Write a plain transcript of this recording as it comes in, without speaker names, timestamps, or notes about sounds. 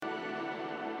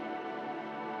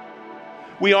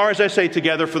We are, as I say,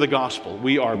 together for the gospel.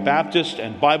 We are Baptist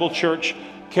and Bible Church,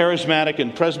 Charismatic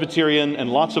and Presbyterian,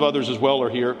 and lots of others as well are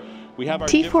here. We have our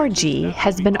T4G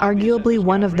has been arguably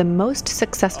one of the most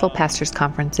successful pastors'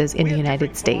 conferences in the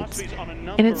United States.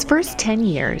 In its first 10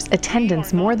 years,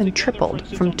 attendance more than tripled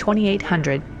from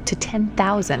 2,800 to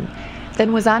 10,000,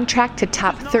 then was on track to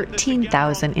top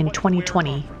 13,000 in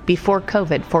 2020 before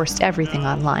COVID forced everything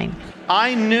online.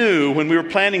 I knew when we were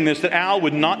planning this that Al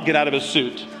would not get out of his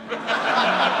suit.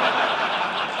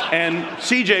 And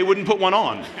CJ wouldn't put one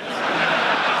on.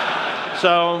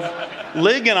 So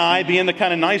Lig and I, being the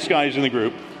kind of nice guys in the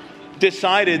group,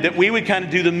 decided that we would kind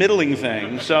of do the middling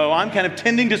thing. So I'm kind of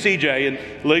tending to CJ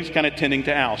and Lig's kind of tending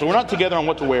to Al. So we're not together on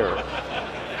what to wear.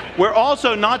 We're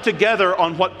also not together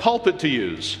on what pulpit to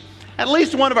use. At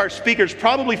least one of our speakers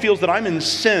probably feels that I'm in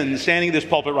sin standing at this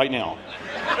pulpit right now.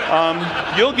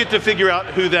 You'll get to figure out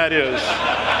who that is.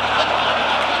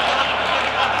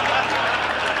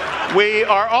 We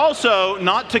are also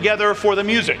not together for the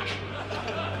music.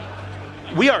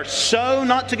 We are so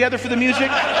not together for the music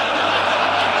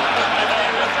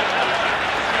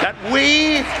that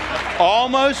we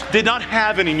almost did not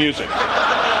have any music.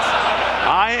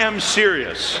 I am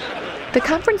serious. The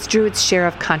conference drew its share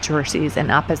of controversies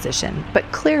and opposition, but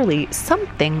clearly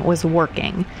something was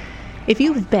working. If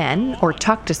you've been or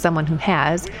talked to someone who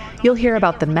has, you'll hear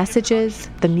about the messages,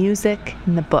 the music,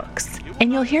 and the books.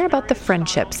 And you'll hear about the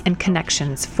friendships and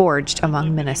connections forged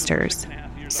among ministers.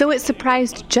 So it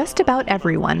surprised just about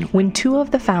everyone when two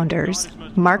of the founders,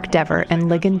 Mark Dever and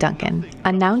Ligon Duncan,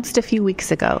 announced a few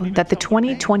weeks ago that the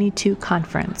 2022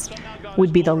 conference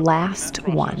would be the last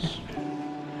one.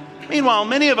 Meanwhile,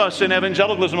 many of us in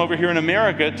evangelicalism over here in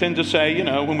America tend to say,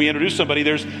 when we introduce somebody,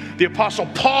 there's the Apostle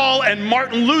Paul and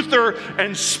Martin Luther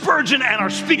and Spurgeon and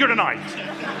our speaker tonight.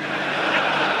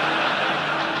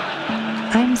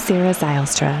 I'm Sarah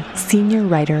Zylstra, senior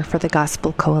writer for the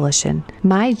Gospel Coalition.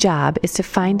 My job is to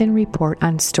find and report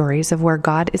on stories of where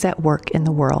God is at work in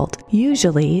the world.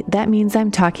 Usually, that means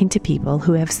I'm talking to people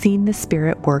who have seen the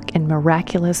Spirit work in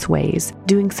miraculous ways,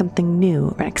 doing something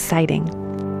new and exciting.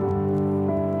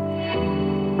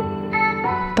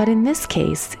 But in this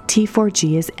case,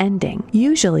 T4G is ending.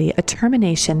 Usually, a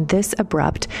termination this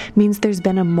abrupt means there's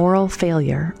been a moral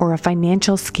failure or a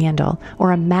financial scandal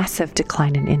or a massive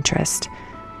decline in interest.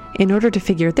 In order to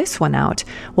figure this one out,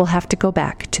 we'll have to go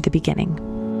back to the beginning.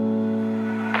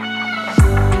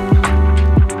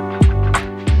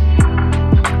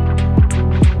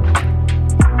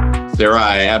 Sarah,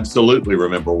 I absolutely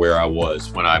remember where I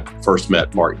was when I first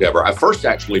met Mark Dever. I first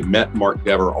actually met Mark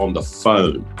Dever on the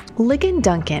phone. Ligon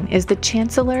Duncan is the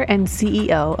chancellor and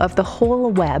CEO of the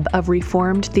whole web of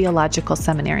Reformed theological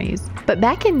seminaries. But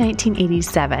back in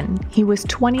 1987, he was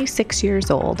 26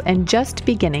 years old and just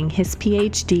beginning his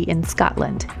PhD in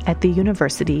Scotland at the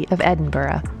University of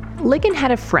Edinburgh. Ligon had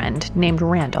a friend named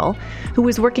Randall who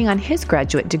was working on his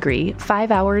graduate degree 5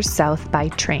 hours south by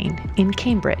train in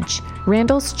Cambridge.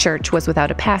 Randall's church was without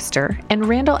a pastor, and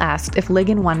Randall asked if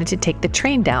Ligon wanted to take the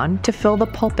train down to fill the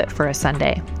pulpit for a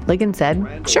Sunday. Ligon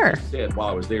said, sure. Said while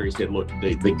I was there, he said, look,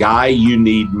 the guy you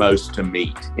need most to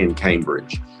meet in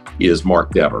Cambridge is Mark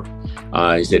Dever.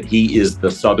 He said, he is the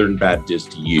Southern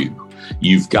Baptist you.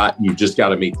 You've just got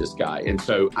to meet this guy. And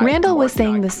so Randall was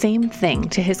saying the same thing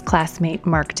to his classmate,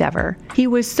 Mark Dever. He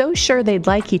was so sure they'd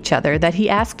like each other that he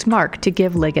asked Mark to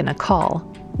give Ligon a call.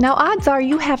 Now, odds are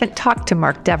you haven't talked to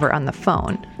Mark Dever on the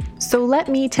phone. So let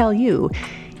me tell you,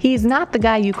 he's not the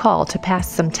guy you call to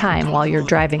pass some time while you're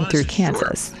driving through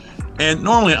Kansas. And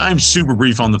normally I'm super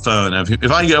brief on the phone.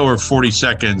 If I go over 40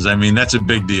 seconds, that's a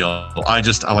big deal. I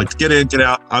like to get in, get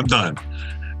out, I'm done.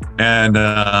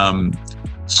 And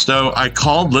so I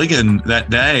called Ligon that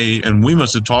day, and we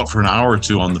must have talked for an hour or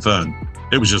two on the phone.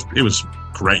 It was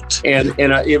great. And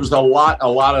it was a lot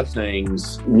of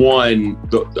things. One,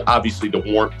 obviously the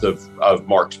warmth of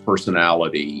Mark's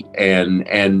personality and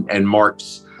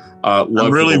Mark's love.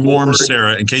 I'm really warm,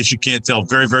 Sarah, in case you can't tell.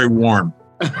 Very, very warm.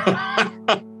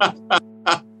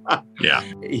 Yeah.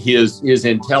 His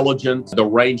intelligence, the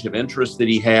range of interest that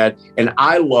he had. And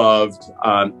I loved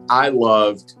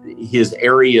his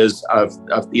areas of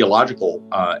theological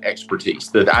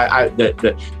expertise,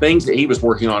 the things that he was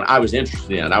working on, I was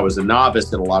interested in. I was a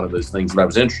novice in a lot of those things, but I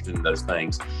was interested in those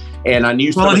things. And I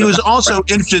knew. Well, he was also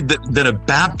interested that a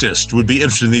Baptist would be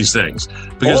interested in these things,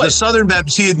 because the Southern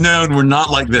Baptists he had known were not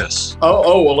like this.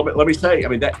 Well, let me say,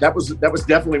 that was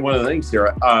definitely one of the things,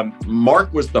 Sarah.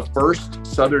 Mark was the first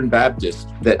Southern Baptist Baptist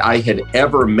that I had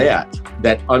ever met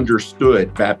that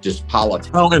understood Baptist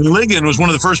politics. Oh, and Ligon was one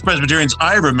of the first Presbyterians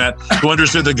I ever met who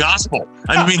understood the gospel.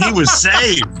 I mean, he was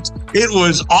saved. It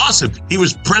was awesome. He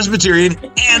was Presbyterian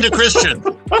and a Christian.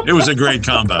 It was a great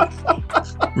combo.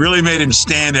 Really made him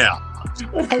stand out.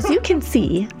 As you can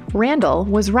see, Randall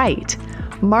was right.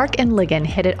 Mark and Ligon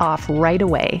hit it off right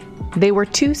away. They were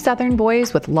two Southern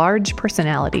boys with large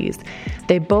personalities.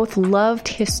 They both loved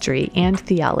history and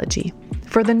theology.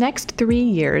 For the next 3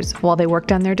 years, while they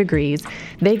worked on their degrees,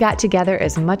 they got together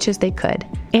as much as they could.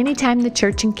 Anytime the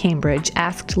church in Cambridge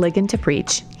asked Ligon to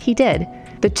preach, he did.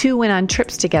 The two went on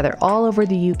trips together all over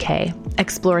the UK,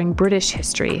 exploring British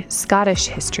history, Scottish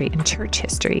history, and church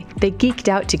history. They geeked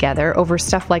out together over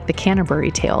stuff like the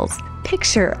Canterbury Tales.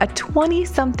 Picture a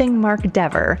 20-something Mark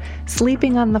Dever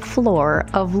sleeping on the floor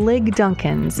of Lig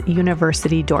Duncan's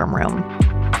university dorm room.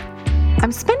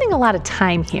 I'm spending a lot of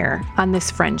time here on this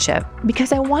friendship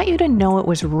because I want you to know it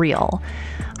was real.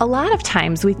 A lot of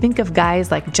times we think of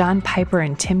guys like John Piper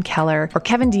and Tim Keller or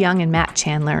Kevin DeYoung and Matt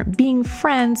Chandler being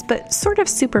friends, but sort of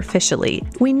superficially.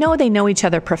 We know they know each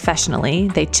other professionally.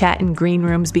 They chat in green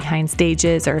rooms behind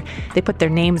stages, or they put their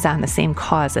names on the same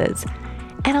causes.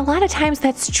 And a lot of times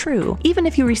that's true. Even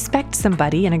if you respect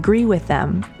somebody and agree with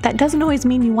them, that doesn't always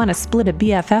mean you want to split a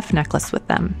BFF necklace with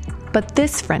them. But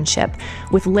this friendship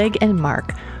with Lig and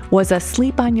Mark was a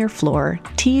sleep on your floor,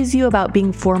 tease you about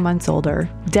being 4 months older,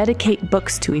 dedicate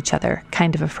books to each other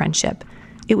kind of a friendship.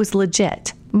 It was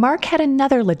legit. Mark had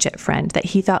another legit friend that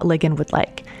he thought Ligon would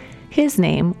like. His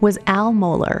name was Al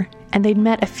Mohler, and they'd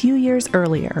met a few years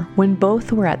earlier when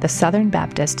both were at the Southern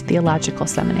Baptist Theological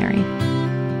Seminary.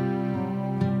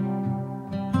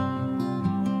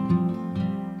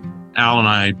 Al and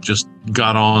I just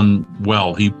got on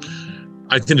well.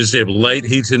 I tended to stay up late.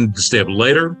 He tended to stay up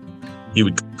later. He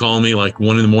would call me like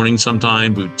 1 a.m.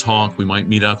 sometime. We would talk. We might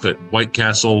meet up at White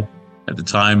Castle at the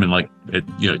time and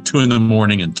at 2 a.m.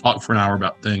 and talk for an hour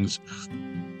about things.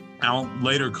 Al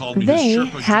later called me. They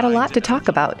had a lot to talk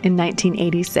about in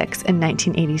 1986 and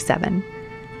 1987.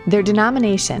 Their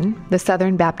denomination, the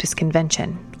Southern Baptist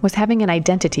Convention, was having an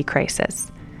identity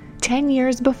crisis. 10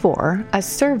 years before, a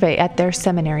survey at their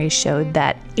seminary showed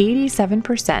that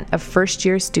 87% of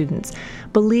first-year students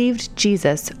believed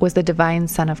Jesus was the divine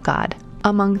Son of God.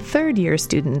 Among third-year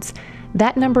students,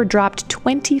 that number dropped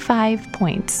 25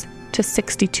 points to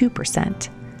 62%.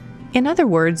 In other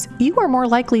words, you were more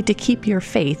likely to keep your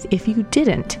faith if you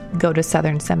didn't go to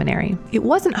Southern Seminary. It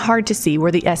wasn't hard to see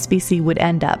where the SBC would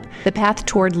end up. The path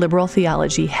toward liberal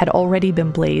theology had already been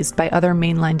blazed by other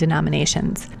mainline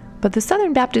denominations. But the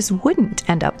Southern Baptists wouldn't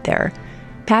end up there.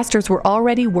 Pastors were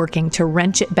already working to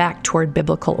wrench it back toward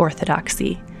biblical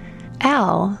orthodoxy.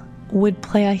 Al would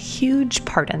play a huge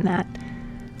part in that.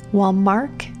 While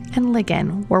Mark and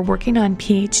Ligon were working on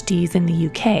PhDs in the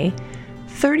UK,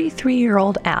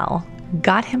 33-year-old Al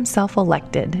got himself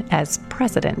elected as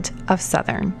president of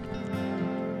Southern.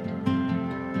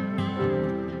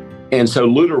 And so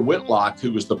Luther Whitlock,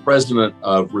 who was the president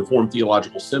of Reformed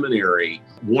Theological Seminary,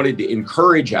 wanted to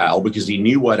encourage Al because he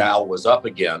knew what Al was up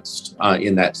against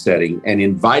in that setting, and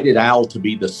invited Al to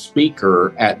be the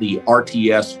speaker at the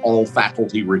RTS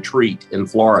all-faculty retreat in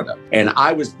Florida. And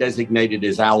I was designated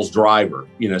as Al's driver,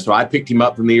 so I picked him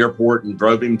up from the airport and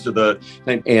drove him to the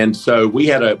thing. And so we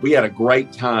had a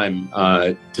great time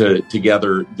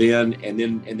together then. And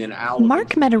then Al.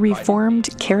 Mark met a Reformed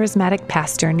charismatic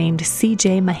pastor named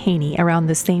C.J. Mahaney around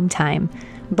the same time.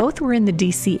 Both were in the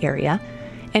D.C. area,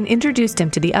 and introduced him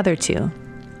to the other two.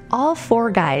 All 4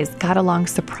 guys got along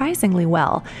surprisingly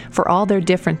well for all their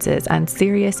differences on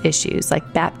serious issues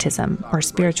like baptism or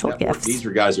spiritual gifts. These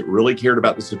are guys that really cared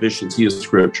about the sufficiency of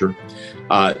Scripture.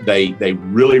 They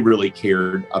really, really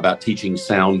cared about teaching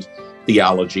sound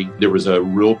theology. There was a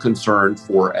real concern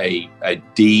for a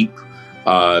deep,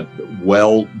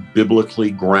 well biblically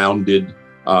grounded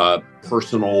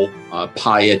personal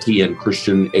piety and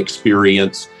Christian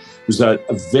experience. There's a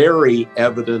very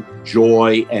evident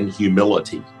joy and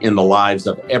humility in the lives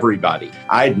of everybody.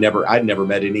 I'd never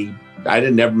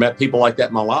met people like that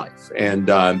in my life. And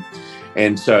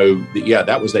so,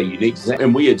 that was a unique thing.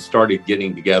 And we had started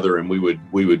getting together, and we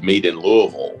would meet in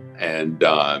Louisville,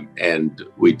 and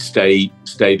we'd stay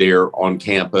there on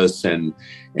campus and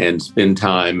spend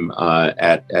time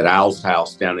at Al's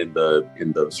house down in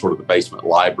the sort of the basement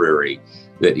library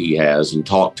that he has, and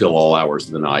talk till all hours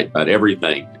of the night about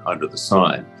everything under the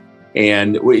sun.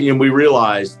 And we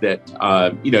realized that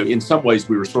in some ways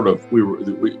we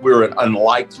were an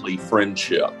unlikely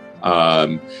friendship.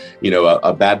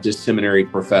 A Baptist seminary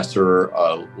professor,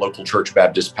 a local church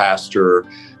Baptist pastor,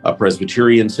 a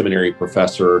Presbyterian seminary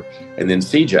professor, and then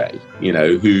CJ,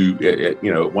 who,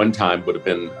 at one time would have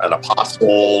been an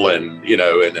apostle and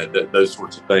those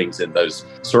sorts of things in those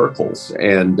circles.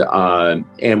 And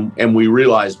we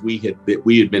realized we had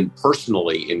been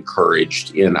personally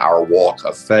encouraged in our walk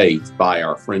of faith by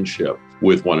our friendship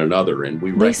with one another. And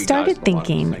they started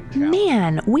thinking,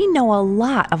 man, we know a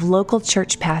lot of local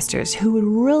church pastors who would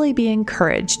really be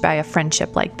encouraged by a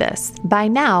friendship like this. By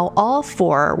now, all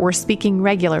four were speaking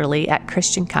regularly at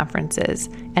Christian conferences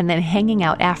and then hanging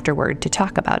out afterward to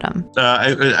talk about them.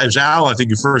 As Al, I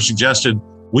think you first suggested,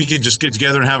 we could just get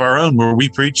together and have our own where we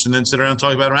preached and then sit around and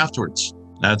talk about them afterwards.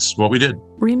 That's what we did.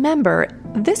 Remember,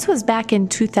 this was back in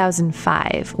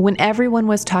 2005 when everyone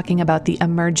was talking about the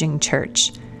emerging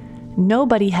church.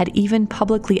 Nobody had even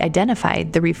publicly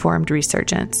identified the Reformed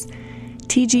resurgence.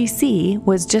 TGC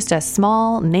was just a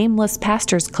small, nameless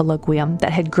pastors' colloquium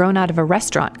that had grown out of a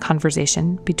restaurant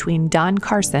conversation between Don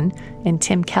Carson and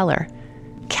Tim Keller.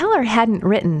 Keller hadn't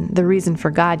written The Reason for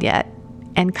God yet,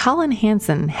 and Colin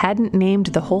Hansen hadn't named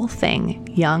the whole thing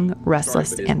Young,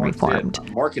 Restless, and Reformed.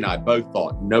 Mark and I both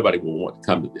thought nobody will want to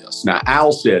come to this. Now,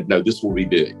 Al said, no, this will be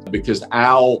big, because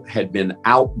Al had been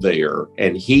out there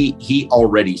and he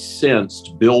already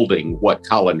sensed building what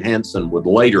Colin Hansen would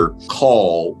later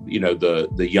call,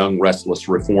 the Young, Restless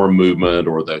Reform movement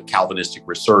or the Calvinistic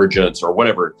resurgence or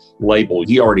whatever label.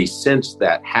 He already sensed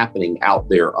that happening out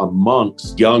there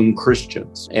amongst young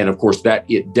Christians. And of course,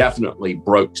 it definitely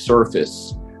broke surface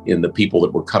in the people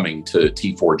that were coming to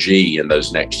T4G in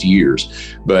those next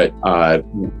years. But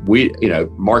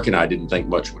Mark and I didn't think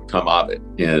much would come of it.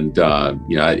 And,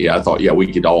 I thought,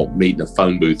 we could all meet in a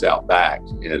phone booth out back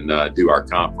and do our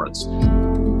conference.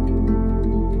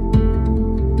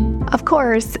 Of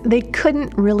course, they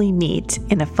couldn't really meet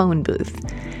in a phone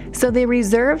booth. So they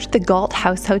reserved the Galt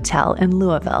House Hotel in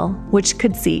Louisville, which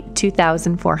could seat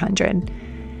 2,400.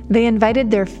 They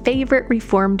invited their favorite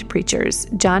Reformed preachers,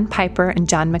 John Piper and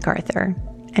John MacArthur.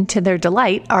 And to their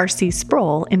delight, R.C.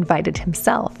 Sproul invited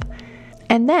himself.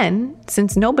 And then,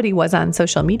 since nobody was on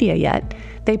social media yet,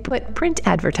 they put print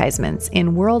advertisements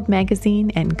in World Magazine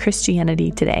and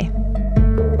Christianity Today.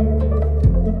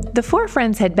 The four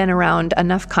friends had been around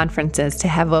enough conferences to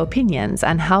have opinions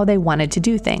on how they wanted to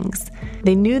do things.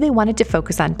 They knew they wanted to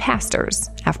focus on pastors.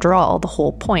 After all, the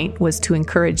whole point was to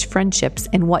encourage friendships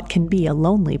in what can be a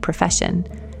lonely profession.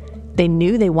 They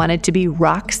knew they wanted to be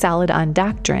rock solid on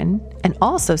doctrine and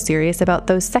also serious about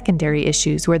those secondary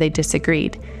issues where they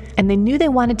disagreed. And they knew they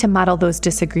wanted to model those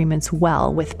disagreements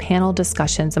well with panel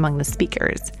discussions among the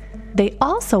speakers. They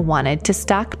also wanted to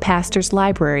stock pastors'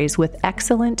 libraries with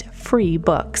excellent free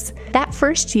books. That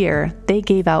first year, they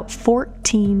gave out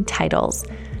 14 titles.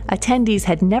 Attendees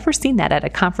had never seen that at a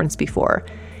conference before,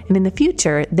 and in the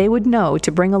future, they would know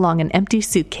to bring along an empty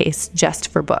suitcase just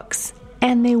for books.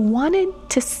 And they wanted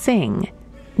to sing,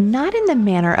 not in the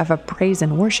manner of a praise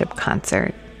and worship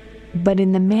concert, but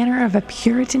in the manner of a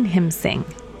Puritan hymn sing.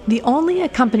 The only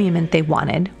accompaniment they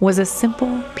wanted was a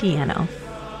simple piano.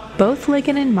 Both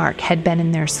Ligon and Mark had been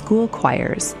in their school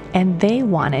choirs, and they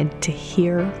wanted to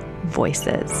hear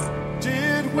voices.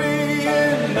 Did we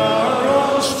in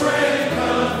our own strength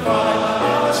confide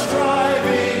our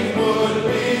striving would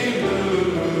be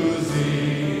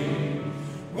losing?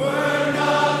 Were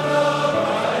not the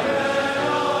right men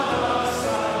on our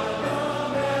side,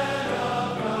 the men of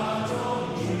God's own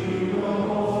true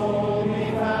hold me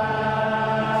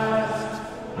fast.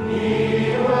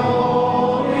 He will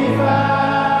hold me fast.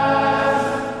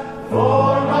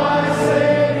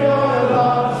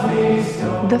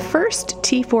 The first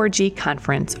T4G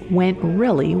conference went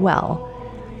really well.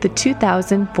 The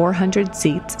 2,400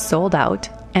 seats sold out,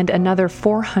 and another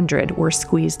 400 were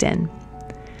squeezed in.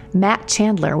 Matt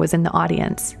Chandler was in the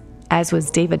audience, as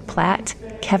was David Platt,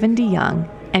 Kevin DeYoung,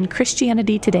 and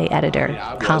Christianity Today editor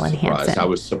Colin Hansen. I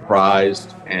was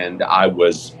surprised, and I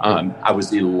was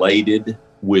elated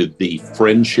with the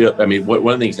friendship. I mean, one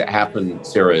of the things that happened,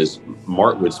 Sarah, is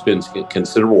Mark would spend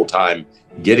considerable time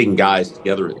getting guys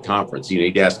together at the conference.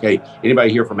 He'd ask, hey,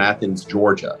 anybody here from Athens,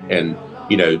 Georgia? And,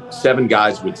 7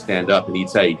 guys would stand up and he'd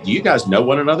say, do you guys know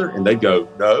one another? And they'd go,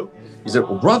 no. He said,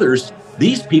 well, brothers,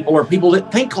 these people are people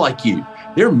that think like you.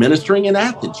 They're ministering in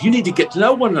Athens. You need to get to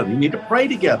know one another. You need to pray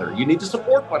together. You need to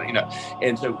support one another.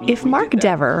 And so if Mark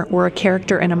Dever were a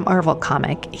character in a Marvel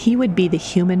comic, he would be the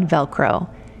human Velcro.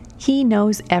 He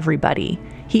knows everybody.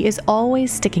 He is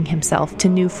always sticking himself to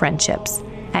new friendships.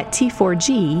 At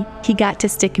T4G, he got to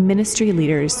stick ministry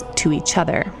leaders to each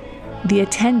other. The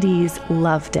attendees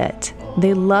loved it.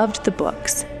 They loved the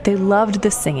books. They loved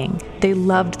the singing, they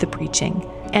loved the preaching,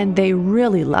 and they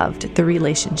really loved the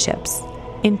relationships.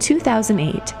 In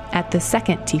 2008, at the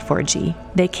second T4G,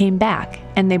 they came back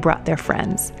and they brought their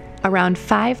friends. Around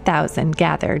 5,000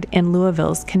 gathered in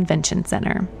Louisville's Convention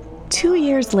Center. 2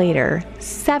 years later,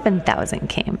 7,000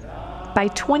 came. By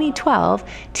 2012,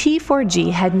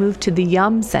 T4G had moved to the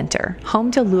Yum Center, home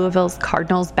to Louisville's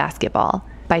Cardinals basketball.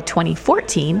 By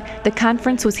 2014, the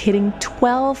conference was hitting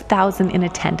 12,000 in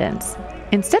attendance.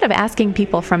 Instead of asking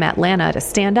people from Atlanta to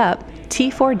stand up,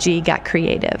 T4G got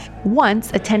creative.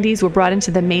 Once, attendees were brought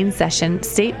into the main session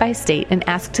state by state and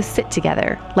asked to sit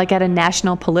together, like at a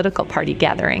national political party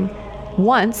gathering.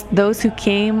 Once, those who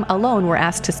came alone were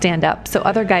asked to stand up so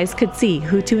other guys could see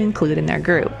who to include in their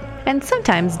group. And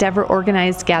sometimes Dever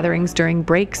organized gatherings during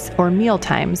breaks or meal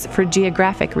times for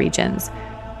geographic regions.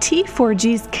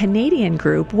 T4G's Canadian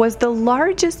group was the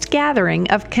largest gathering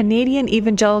of Canadian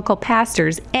evangelical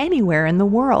pastors anywhere in the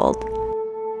world.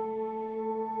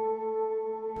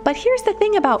 But here's the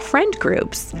thing about friend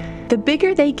groups. The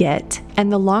bigger they get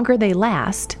and the longer they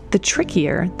last, the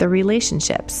trickier the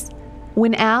relationships.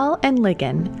 When Al and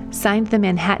Ligon signed the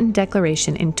Manhattan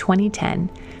Declaration in 2010,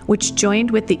 which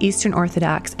joined with the Eastern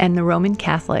Orthodox and the Roman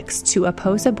Catholics to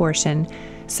oppose abortion,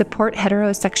 support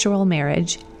heterosexual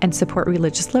marriage, and support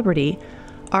religious liberty,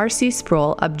 R.C.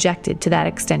 Sproul objected to that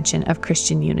extension of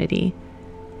Christian unity.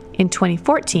 In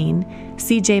 2014,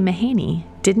 C.J. Mahaney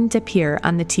didn't appear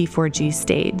on the T4G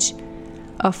stage.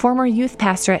 A former youth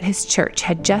pastor at his church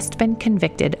had just been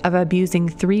convicted of abusing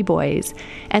 3 boys,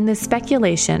 and the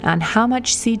speculation on how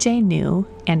much CJ knew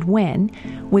and when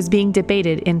was being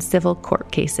debated in civil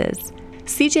court cases.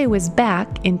 CJ was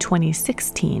back in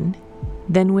 2016,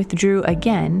 then withdrew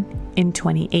again in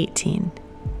 2018.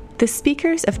 The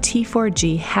speakers of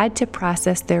T4G had to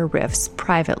process their rifts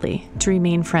privately to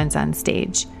remain friends on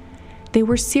stage. They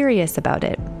were serious about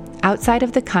it. Outside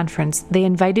of the conference, they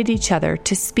invited each other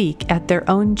to speak at their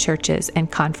own churches and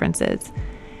conferences.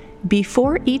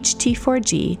 Before each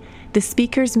T4G, the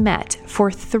speakers met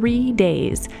for 3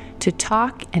 days to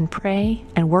talk and pray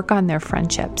and work on their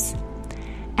friendships.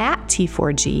 At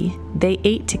T4G, they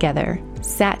ate together,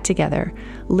 sat together,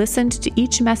 listened to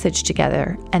each message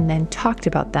together, and then talked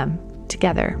about them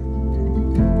together.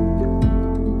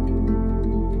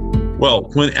 Well,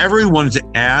 whenever we wanted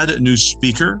to add a new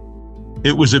speaker,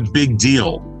 it was a big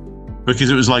deal because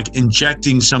it was like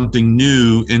injecting something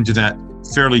new into that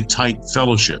fairly tight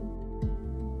fellowship.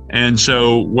 And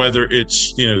so whether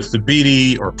it's,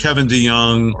 Thabiti or Kevin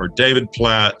DeYoung or David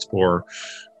Platt or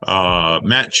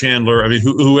Matt Chandler,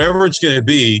 whoever it's going to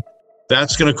be,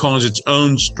 that's going to cause its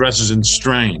own stresses and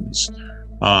strains.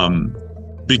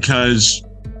 Because,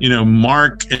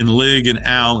 Mark and Lig and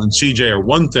Al and CJ are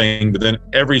one thing, but then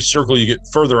every circle you get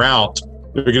further out,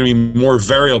 there are going to be more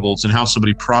variables in how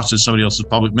somebody processes somebody else's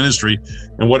public ministry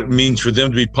and what it means for them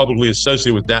to be publicly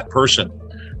associated with that person.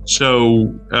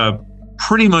 So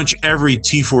pretty much every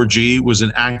T4G was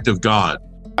an act of God.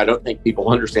 I don't think people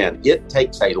understand. It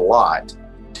takes a lot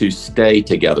to stay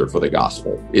together for the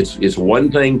gospel. It's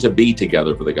one thing to be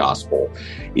together for the gospel.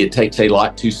 It takes a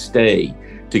lot to stay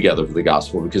together for the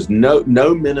gospel, because no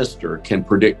minister can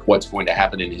predict what's going to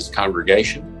happen in his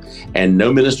congregation, and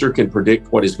no minister can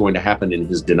predict what is going to happen in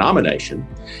his denomination,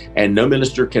 and no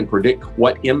minister can predict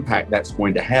what impact that's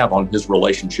going to have on his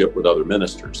relationship with other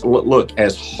ministers. Look,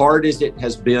 as hard as it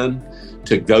has been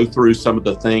to go through some of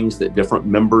the things that different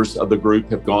members of the group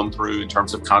have gone through in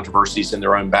terms of controversies in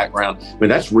their own background,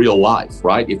 that's real life,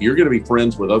 right? If you're going to be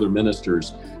friends with other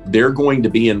ministers, they're going to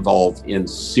be involved in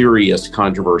serious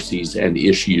controversies and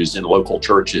issues in local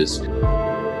churches.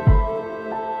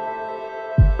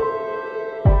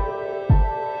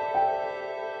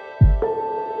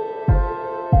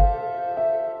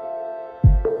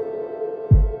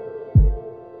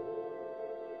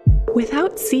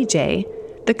 Without CJ,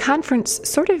 the conference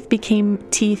sort of became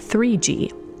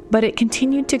T3G, but it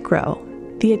continued to grow.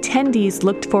 The attendees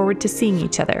looked forward to seeing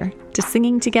each other, to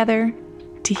singing together,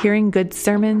 to hearing good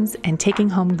sermons and taking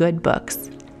home good books.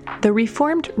 The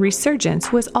Reformed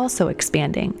resurgence was also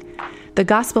expanding. The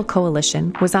Gospel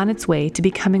Coalition was on its way to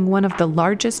becoming one of the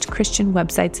largest Christian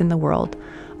websites in the world,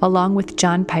 along with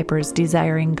John Piper's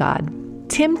Desiring God.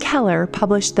 Tim Keller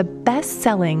published the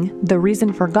best-selling The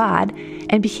Reason for God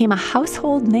and became a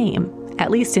household name, at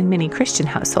least in many Christian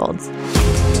households.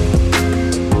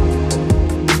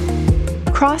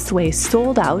 Crossway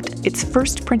sold out its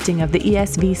first printing of the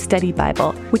ESV Study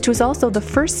Bible, which was also the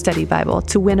first study Bible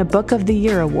to win a Book of the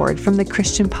Year award from the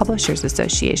Christian Publishers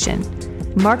Association.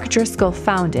 Mark Driscoll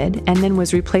founded and then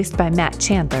was replaced by Matt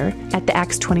Chandler at the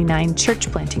Acts 29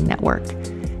 Church Planting Network.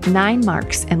 9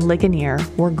 Marks and Ligonier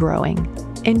were growing.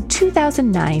 In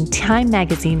 2009, Time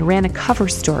magazine ran a cover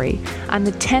story on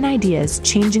the 10 ideas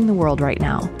changing the world right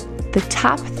now. The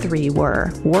top 3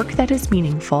 were work that is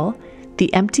meaningful,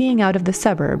 the emptying out of the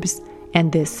suburbs,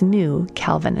 and this new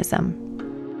Calvinism.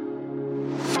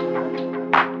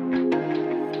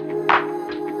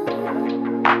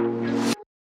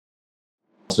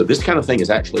 So this kind of thing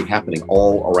is actually happening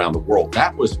all around the world.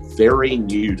 That was very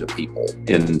new to people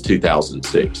in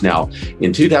 2006. Now,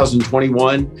 in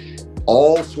 2021,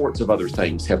 all sorts of other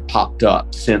things have popped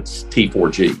up since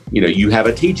T4G. You have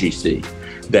a TGC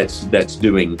that's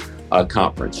doing a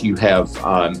conference. You have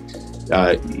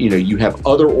you have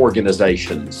other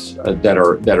organizations that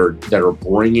are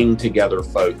bringing together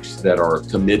folks that are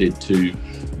committed to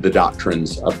the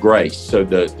doctrines of grace. So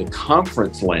the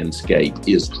conference landscape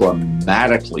is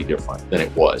dramatically different than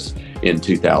it was in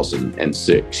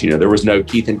 2006. There was no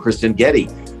Keith and Kristen Getty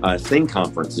Sing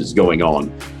conferences going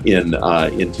on in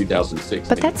 2006.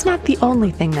 But that's not the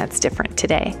only thing that's different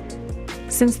today.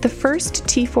 Since the first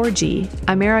T4G,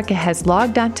 America has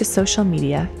logged onto social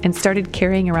media and started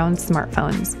carrying around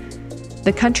smartphones.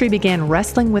 The country began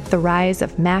wrestling with the rise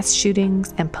of mass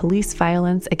shootings and police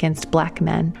violence against Black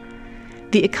men.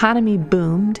 The economy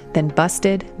boomed, then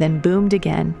busted, then boomed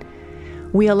again.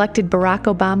 We elected Barack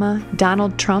Obama,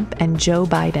 Donald Trump, and Joe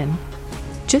Biden.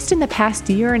 Just in the past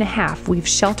year and a half, we've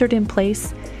sheltered in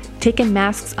place, taken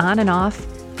masks on and off,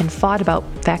 and fought about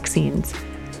vaccines.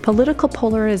 Political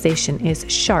polarization is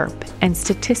sharp and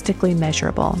statistically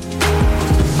measurable.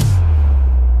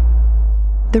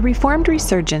 The Reformed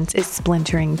resurgence is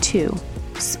splintering too.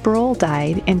 Sproul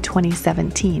died in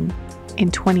 2017.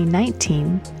 In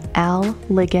 2019, Al,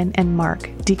 Ligon, and Mark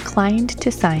declined to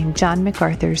sign John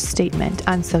MacArthur's statement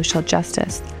on social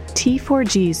justice.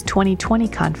 T4G's 2020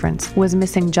 conference was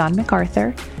missing John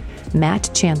MacArthur, Matt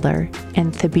Chandler,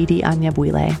 and Thabiti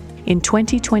Anyabwile. In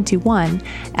 2021,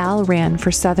 Al ran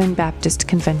for Southern Baptist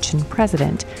Convention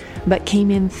president, but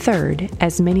came in third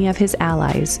as many of his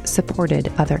allies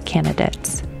supported other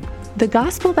candidates. The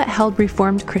gospel that held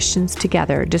Reformed Christians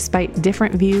together despite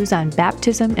different views on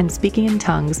baptism and speaking in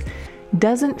tongues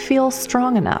doesn't feel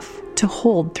strong enough to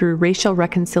hold through racial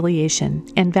reconciliation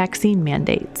and vaccine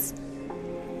mandates.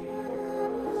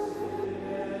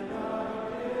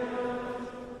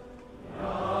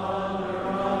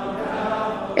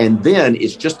 And then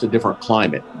it's just a different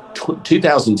climate.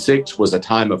 2006 was a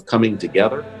time of coming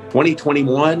together.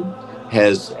 2021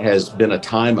 has been a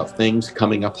time of things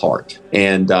coming apart.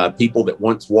 And people that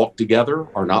once walked together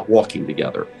are not walking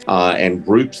together. And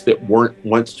groups that weren't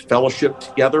once fellowshiped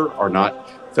together are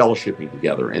not fellowshipping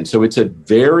together. And so it's a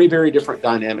very, very different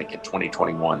dynamic in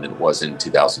 2021 than it was in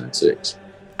 2006.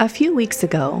 A few weeks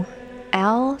ago,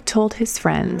 Al told his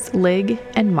friends, Lig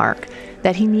and Mark,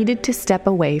 that he needed to step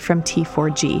away from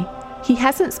T4G. He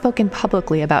hasn't spoken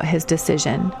publicly about his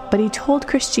decision, but he told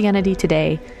Christianity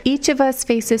Today, each of us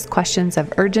faces questions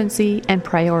of urgency and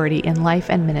priority in life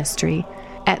and ministry.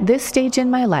 At this stage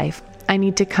in my life, I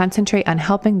need to concentrate on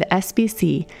helping the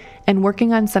SBC and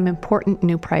working on some important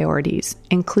new priorities,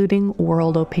 including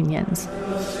world opinions.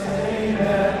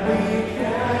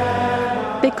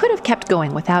 They could have kept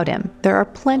going without him. There are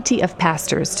plenty of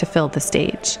pastors to fill the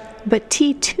stage. But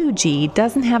T2G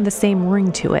doesn't have the same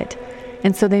ring to it,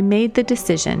 and so they made the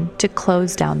decision to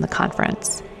close down the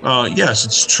conference. Yes,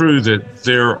 it's true that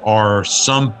there are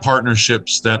some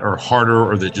partnerships that are harder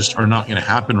or that just are not going to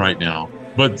happen right now.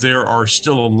 But there are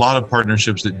still a lot of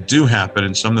partnerships that do happen,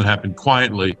 and some that happen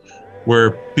quietly,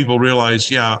 where people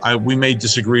realize, we may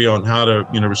disagree on how to,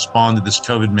 respond to this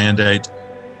COVID mandate.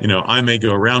 I may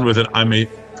go around with it. I may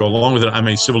go along with it. I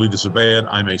may civilly disobey it.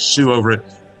 I may sue over it.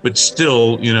 But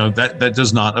still, that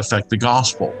does not affect the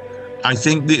gospel. I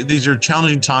think these are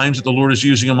challenging times that the Lord is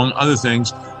using, among other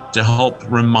things, to help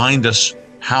remind us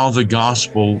how the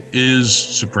gospel is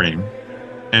supreme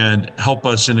and help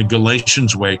us in a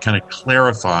Galatians way kind of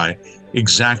clarify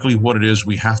exactly what it is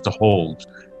we have to hold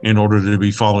in order to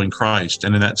be following Christ.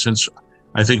 And in that sense,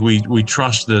 I think we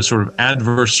trust the sort of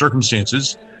adverse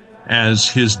circumstances as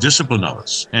his discipline of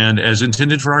us and as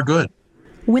intended for our good.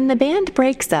 When the band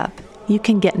breaks up, you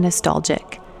can get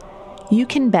nostalgic. You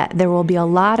can bet there will be a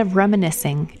lot of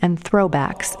reminiscing and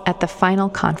throwbacks at the final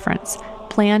conference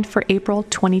planned for April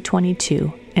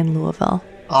 2022 in Louisville.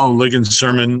 Oh, Ligon's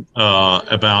sermon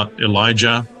about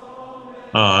Elijah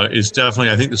is definitely,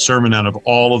 I think, the sermon out of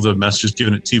all of the messages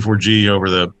given at T4G over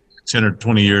the 10 or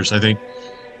 20 years. I think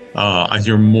I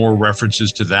hear more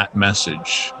references to that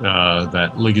message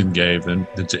that Ligon gave than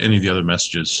to any of the other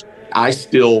messages. I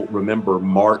still remember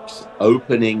Mark's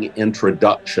opening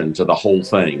introduction to the whole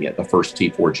thing at the first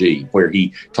T4G, where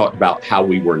he talked about how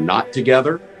we were not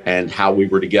together and how we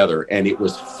were together. And it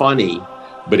was funny,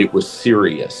 but it was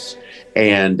serious.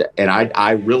 And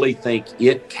I really think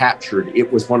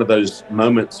it was one of those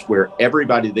moments where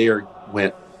everybody there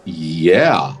went,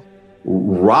 yeah,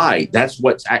 right. That's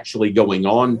what's actually going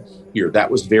on here.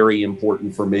 That was very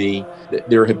important for me.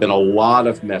 There have been a lot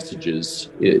of messages.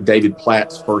 David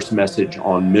Platt's first message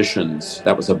on missions,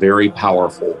 that was a very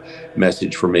powerful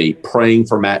message for me. Praying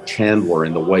for Matt Chandler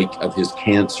in the wake of his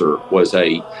cancer was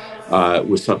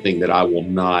something that I will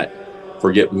not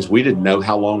forget, because we didn't know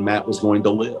how long Matt was going to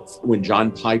live. When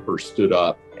John Piper stood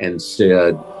up and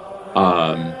said,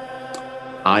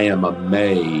 I am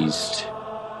amazed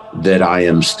that I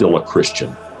am still a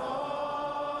Christian,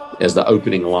 as the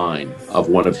opening line of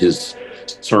one of his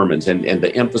sermons. And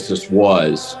the emphasis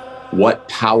was, what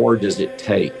power does it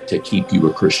take to keep you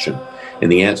a Christian?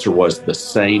 And the answer was, the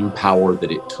same power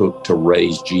that it took to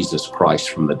raise Jesus Christ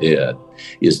from the dead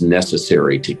is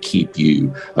necessary to keep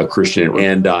you a Christian.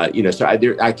 And, so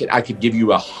I could give you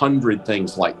 100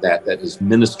 things like that has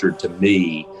ministered to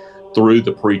me through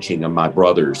the preaching of my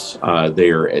brothers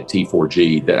there at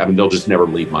T4G, that, they'll just never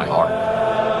leave my heart.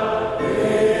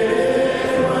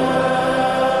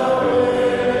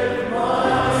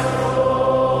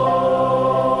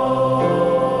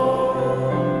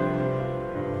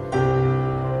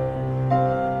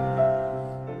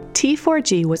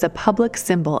 T4G was a public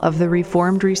symbol of the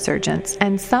Reformed resurgence,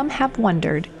 and some have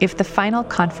wondered if the final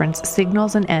conference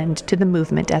signals an end to the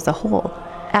movement as a whole.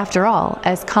 After all,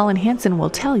 as Colin Hansen will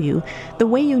tell you, the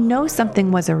way you know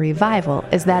something was a revival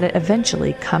is that it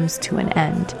eventually comes to an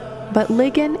end. But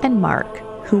Ligon and Mark,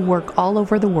 who work all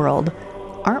over the world,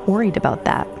 aren't worried about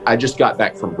that. I just got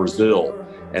back from Brazil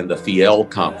and the Fiel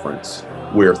conference,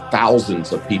 where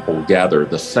thousands of people gather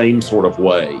the same sort of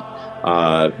way.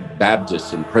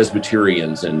 Baptists and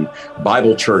Presbyterians and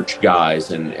Bible church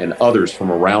guys and others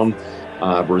from around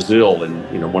Brazil,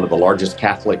 and one of the largest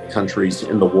Catholic countries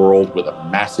in the world with a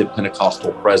massive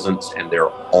Pentecostal presence, and they're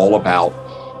all about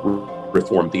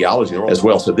Reformed theology as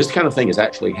well. So this kind of thing is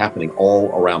actually happening all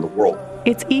around the world.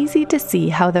 It's easy to see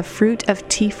how the fruit of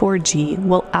T4G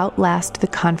will outlast the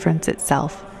conference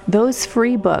itself. Those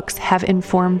free books have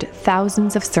informed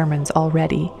thousands of sermons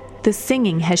already. The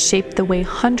singing has shaped the way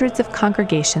hundreds of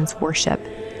congregations worship,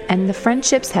 and the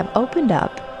friendships have opened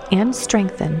up and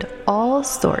strengthened all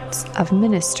sorts of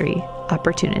ministry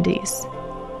opportunities.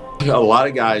 A lot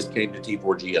of guys came to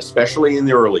T4G, especially in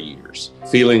the early years,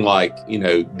 feeling like,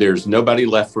 there's nobody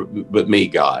left but me,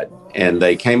 God. And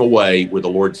they came away with the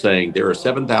Lord saying, there are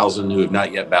 7,000 who have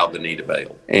not yet bowed the knee to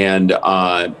Baal. And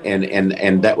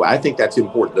that, I think that's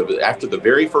important. After the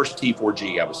very first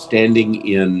T4G, I was standing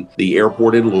in the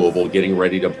airport in Louisville, getting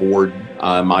ready to board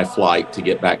my flight to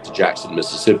get back to Jackson,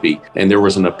 Mississippi. And there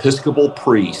was an Episcopal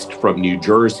priest from New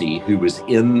Jersey who was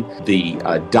in the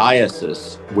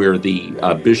diocese where the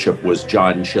bishop was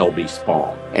John Shelby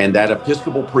Spong. And that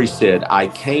Episcopal priest said, I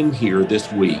came here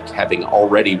this week having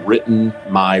already written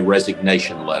my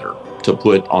resignation letter to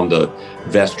put on the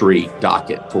vestry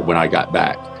docket for when I got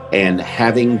back. And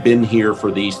having been here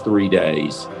for these 3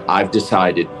 days, I've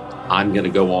decided I'm going to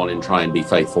go on and try and be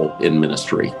faithful in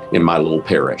ministry in my little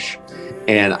parish.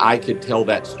 And I could tell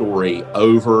that story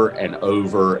over and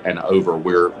over and over,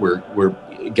 where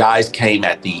guys came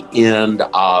at the end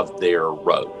of their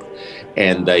rope.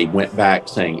 And they went back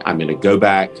saying, I'm going to go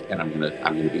back and I'm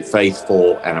going to be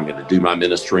faithful, and I'm going to do my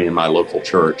ministry in my local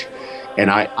church.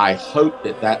 And I hope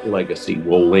that legacy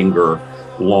will linger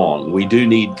long. We do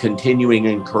need continuing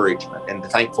encouragement. And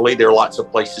thankfully, there are lots of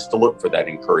places to look for that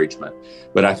encouragement.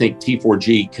 But I think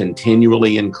T4G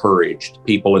continually encouraged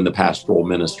people in the pastoral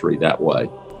ministry that way.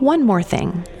 One more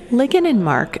thing. Ligon and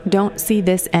Mark don't see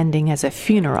this ending as a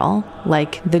funeral,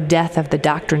 like the death of the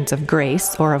doctrines of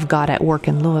grace or of God at work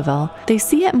in Louisville. They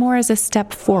see it more as a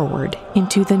step forward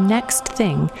into the next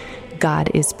thing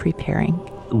God is preparing.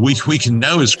 We can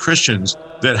know as Christians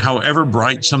that however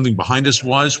bright something behind us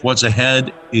was, what's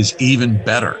ahead is even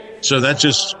better. So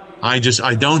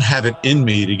I don't have it in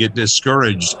me to get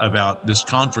discouraged about this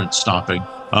conference stopping.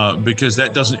 Because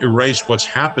that doesn't erase what's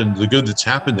happened, the good that's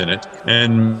happened in it.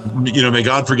 And, may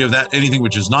God forgive that, anything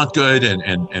which is not good,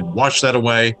 and wash that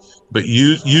away. But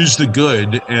use the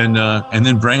good and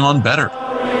then bring on better.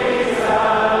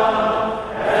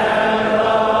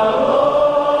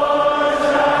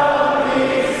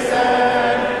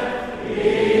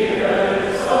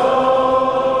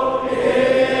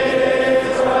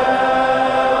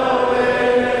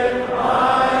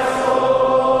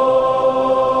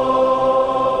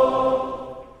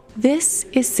 This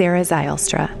is Sarah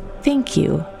Zylstra. Thank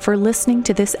you for listening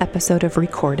to this episode of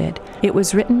Recorded. It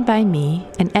was written by me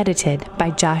and edited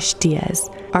by Josh Diaz.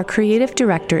 Our creative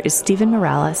director is Stephen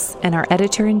Morales, and our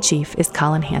editor-in-chief is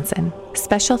Colin Hansen.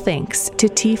 Special thanks to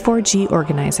T4G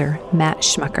organizer Matt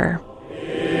Schmucker.